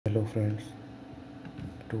Hello friends,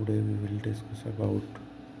 today we will discuss about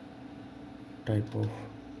type of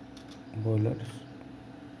boilers,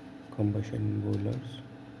 combustion boilers,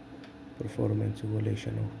 performance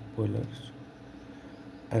evaluation of boilers,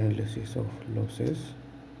 analysis of losses,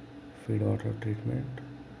 feed water treatment,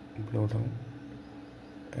 blowdown,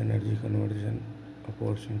 energy conversion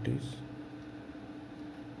opportunities.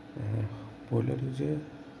 Boiler is a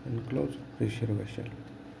enclosed pressure vessel.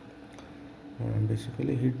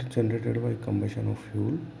 Basically heat generated by combustion of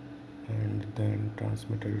fuel and then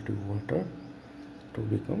transmitted to water to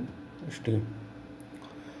become steam.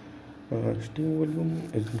 Steam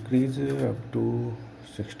volume is increased up to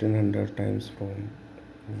 1600 times from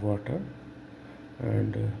water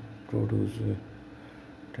and produce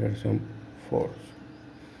some force.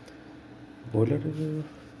 Boiler is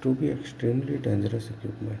to be extremely dangerous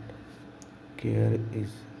equipment. Care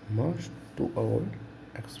is must to avoid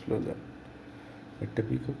explosion. A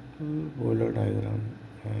typical boiler diagram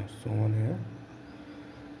shown here.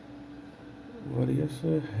 Various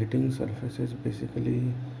heating surfaces,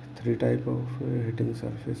 basically three type of heating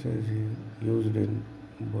surfaces used in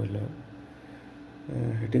boiler.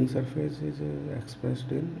 Heating surface is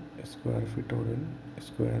expressed in square feet or in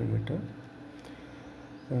square meter.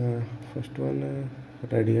 First one,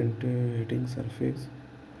 radiant heating surface.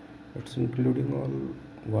 It's including all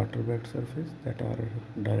water bed surface that are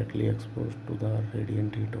directly exposed to the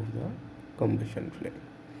radiant heat of the combustion flame.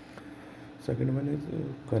 Second one is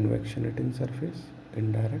convection heating surface,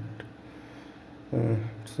 indirect.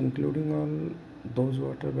 It's including all those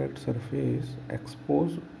water bed surface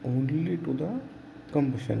exposed only to the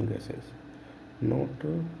combustion gases, not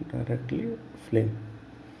directly flame.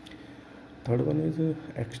 Third one is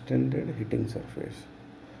extended heating surface.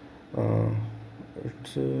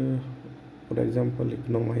 It's for example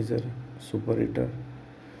economizer, superheater.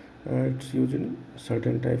 It's used in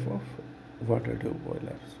certain type of water tube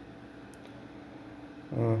boilers.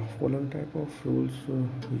 Following type of fuels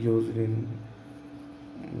used in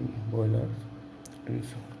boilers in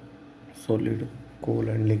solid coal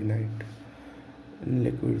and lignite, in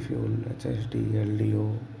liquid fuel HSD,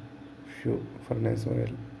 LDO, furnace oil,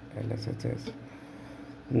 LSHS,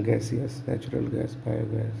 gaseous natural gas,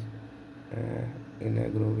 biogas, in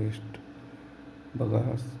agro waste,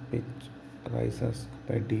 bagasse, pitch, rice husk,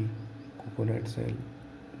 paddy, coconut shell,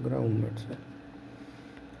 groundnut shell.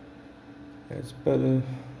 As per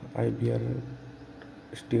IBR,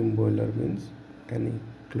 steam boiler means any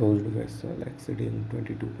closed vessel exceeding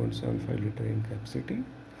 22.75 liter in capacity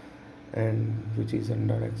and which is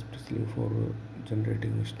under expressly for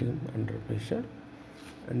generating steam under pressure,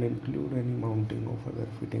 and include any mounting of other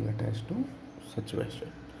fitting attached to such vessel,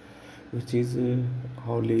 which is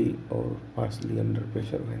wholly or partially under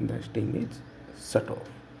pressure when the steam is shut off.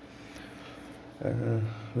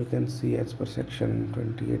 We can see as per section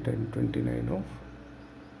 28 and 29 of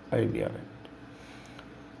IBR Act.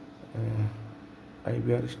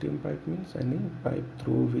 IBR steam pipe means any pipe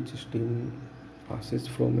through which steam passes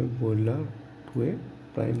from a boiler to a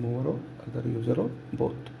prime mover or other user or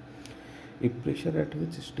both. If pressure at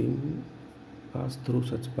which steam pass through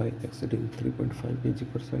such pipe exceeding 3.5 kg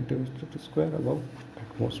per centimeter square above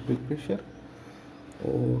atmospheric pressure,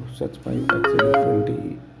 or such pipe exceeding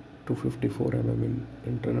 20 to 54 mm in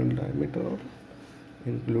internal diameter, or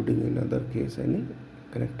including in other case any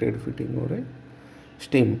connected fitting or a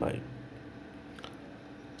steam pipe.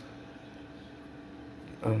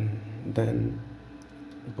 Then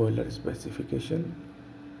boiler specification,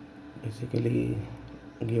 basically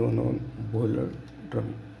given on boiler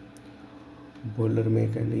drum, boiler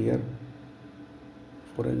make and year.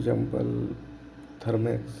 For example,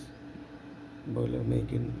 Thermax boiler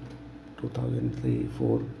make in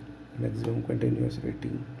 2003-4, maximum continuous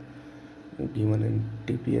rating given in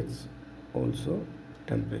TPH, also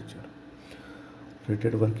temperature,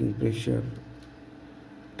 rated working pressure,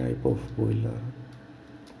 type of boiler,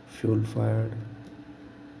 fuel fired,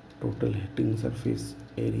 total heating surface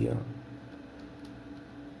area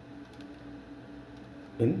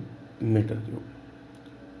in meter cube,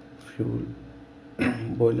 fuel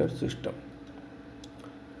boiler system.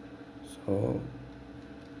 So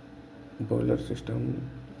boiler system,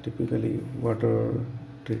 typically water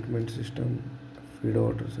treatment system, feed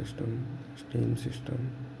water system, steam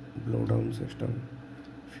system, blowdown system,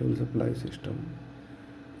 fuel supply system,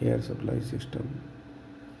 air supply system,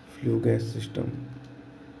 flue gas system.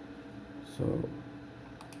 So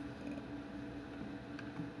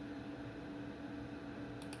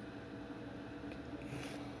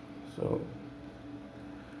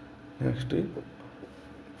next is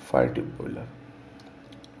fire tube boiler.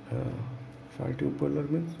 Fire tube boiler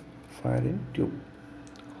means fire in tube.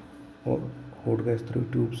 or hot gas through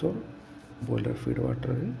tubes or boiler feed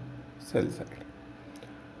water in cell side.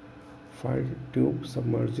 Fire tube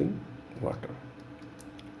submerging water.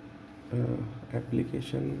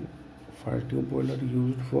 Application: fire tube boiler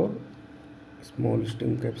used for small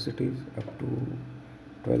steam capacities up to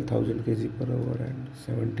 12,000 kg per hour and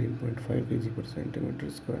 17.5 kg per centimeter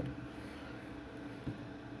square.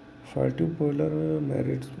 Fire tube boiler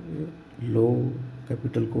merits low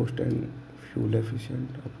capital cost and fuel efficient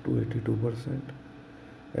up to 82%,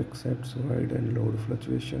 accepts wide and load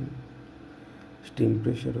fluctuation. Steam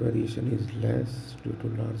pressure variation is less due to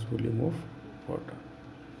large volume of water.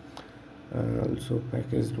 Also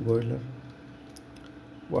packaged boiler.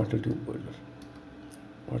 Water tube boiler.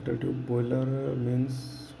 Water tube boiler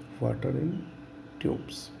means water in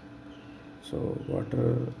tubes. So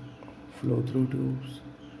water flow through tubes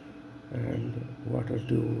and water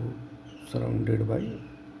tube surrounded by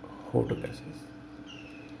hot gases.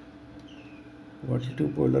 Water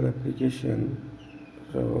tube boiler application.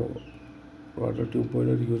 So water tube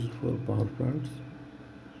boiler used for power plants.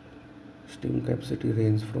 Steam capacity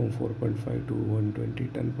range from 4.5 to 120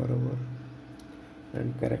 ton per hour,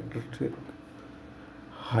 and characteristic: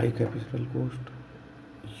 high capital cost,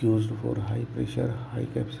 used for high pressure, high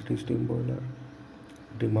capacity steam boiler,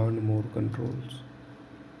 demand more controls,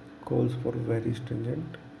 calls for very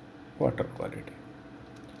stringent water quality.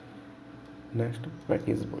 Next,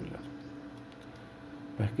 package boiler.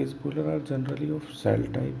 Package boiler are generally of cell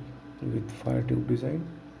type with fire tube design,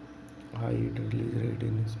 high heat release rate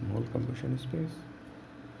in small combustion space,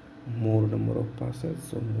 more number of passes,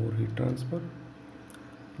 so more heat transfer,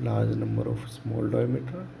 large number of small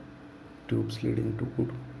diameter tubes leading to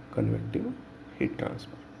good convective heat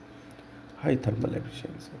transfer, high thermal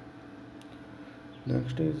efficiency.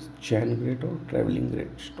 Next is chain grate or traveling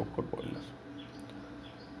grate Stoker boiler.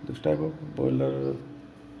 This type of boiler,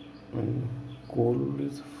 coal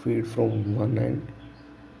is fed from one end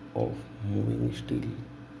of moving steel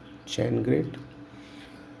chain grate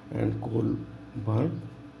and coal burn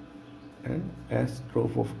and as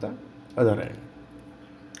drove of the other end.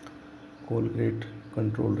 Coal grate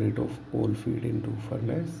control rate of coal feed into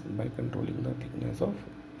furnace by controlling the thickness of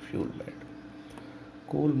fuel bed.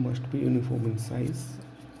 Coal must be uniform in size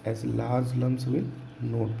as large lumps will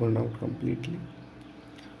not burn out completely.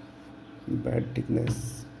 Bed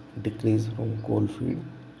thickness decrease from coal feed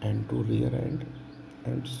end to rear end,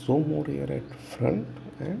 and so more air at front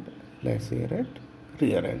and less air at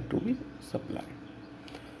rear end to be supplied.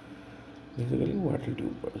 Basically water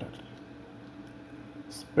tube boiler.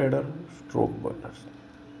 Spreader stroke boilers.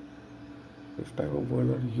 This type of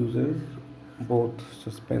boiler uses both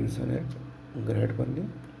suspension and grate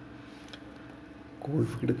burning. Coal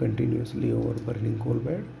feed continuously over burning coal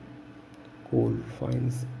bed. Coal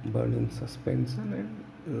fines burn in suspension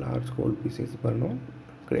and large coal pieces burn on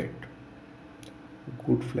grate.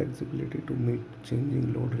 Good flexibility to meet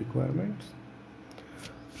changing load requirements.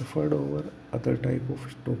 Preferred over other type of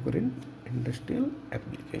stoker in industrial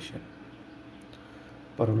application.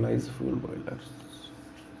 Pulverized fuel boilers.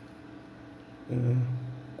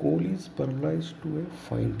 Coal is pulverized to a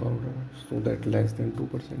fine powder so that less than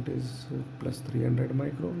 2% is plus 300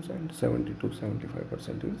 microns and 70 to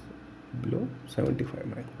 75% is below 75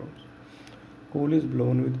 microns. Coal is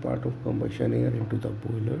blown with part of combustion air into the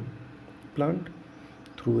boiler plant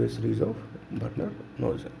through a series of burner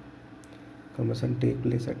nozzle. Combustion takes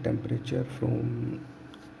place at temperature from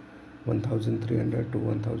 1300 to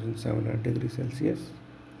 1700 degrees Celsius,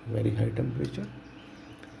 very high temperature.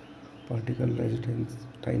 Particle residence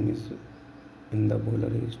time is in the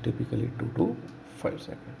boiler is typically 2 to 5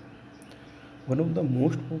 seconds. One of the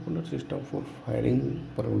most popular system for firing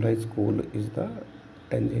pulverized coal is the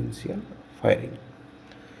tangential firing,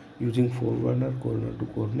 using four-burner corner to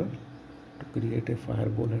corner to create a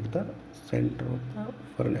fireball at the center of the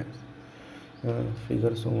furnace.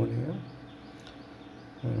 Figure shown here.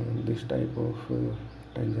 This type of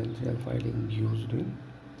tangential firing used in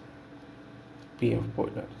PF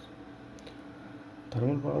boilers.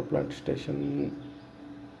 Thermal power plant station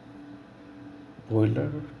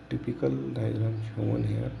boiler typical diagram shown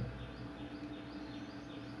here.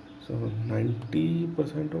 So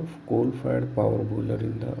 90% of coal-fired power boiler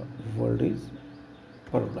in the world is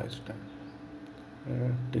pulverized type.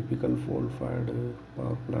 Typical coal-fired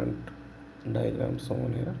power plant diagram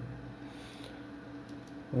shown here.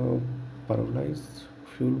 Pulverized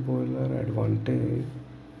fuel boiler advantage: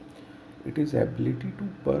 it is ability to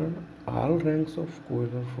burn all ranks of coal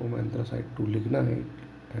from anthracite to lignite,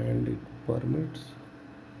 and it permits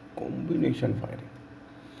combination firing.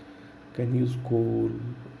 Can use coal,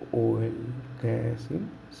 oil, gas in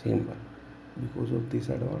same burn. Because of this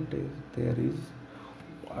advantage, there is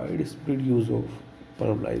widespread use of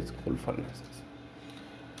pulverized coal furnaces.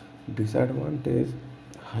 Disadvantage: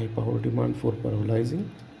 high power demand for pulverizing,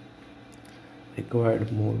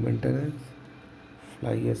 required more maintenance,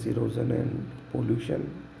 fly ash erosion and pollution,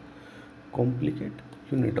 complicate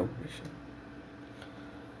unit operation.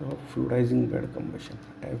 Now, fluidizing bed combustion,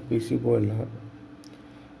 FBC boiler.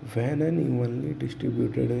 When an evenly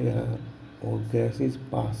distributed air or gases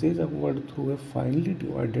passes upward through a finely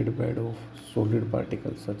divided bed of solid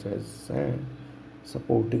particles such as sand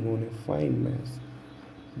supporting on a fine mass,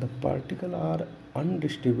 the particles are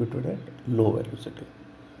undistributed at low velocity.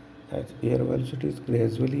 As air velocities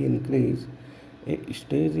gradually increase, a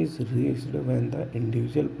stage is reached when the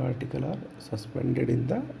individual particles are suspended in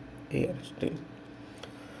the air stage.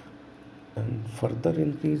 And further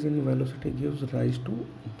increase in velocity gives rise to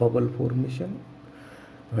bubble formation,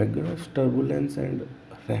 vigorous turbulence, and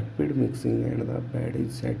rapid mixing, and the bed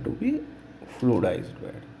is said to be fluidized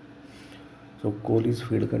bed. So coal is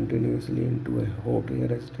fed continuously into a hot air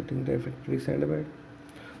agitating refractory sand bed.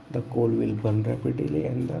 The coal will burn rapidly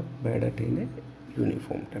and the bed attain a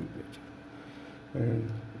uniform temperature. And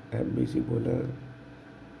FBC boiler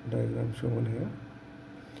diagram shown here.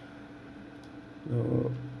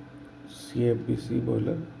 So CFBC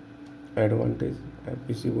boiler advantage: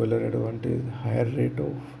 FBC boiler advantage, higher rate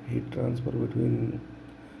of heat transfer between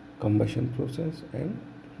combustion process and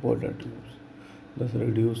boiler tubes, thus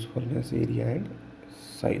reduce furnace area and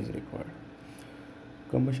size required.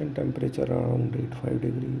 Combustion temperature around 85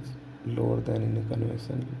 degrees, lower than in a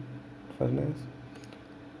conventional furnace.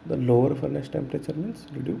 The lower furnace temperature means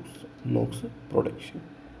reduced NOx production.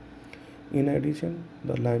 In addition,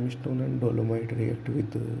 the limestone and dolomite react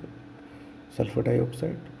with sulfur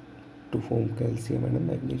dioxide to form calcium and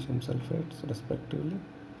magnesium sulfates respectively.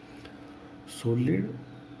 Solid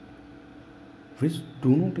which do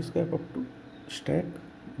not escape up to stack.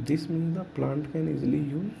 This means the plant can easily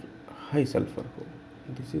use high sulfur coal.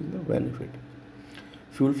 This is the benefit.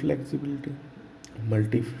 Fuel flexibility,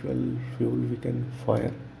 multi-fuel fuel we can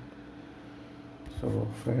fire. So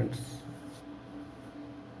friends,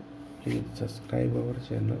 please subscribe our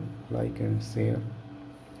channel, like and share.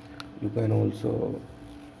 You can also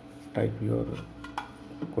type your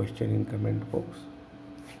question in comment box.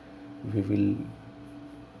 We will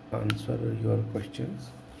answer your questions,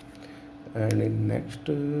 and in next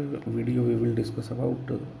video we will discuss about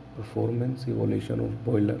performance evaluation of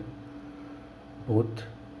boiler, both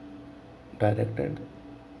direct and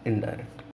indirect.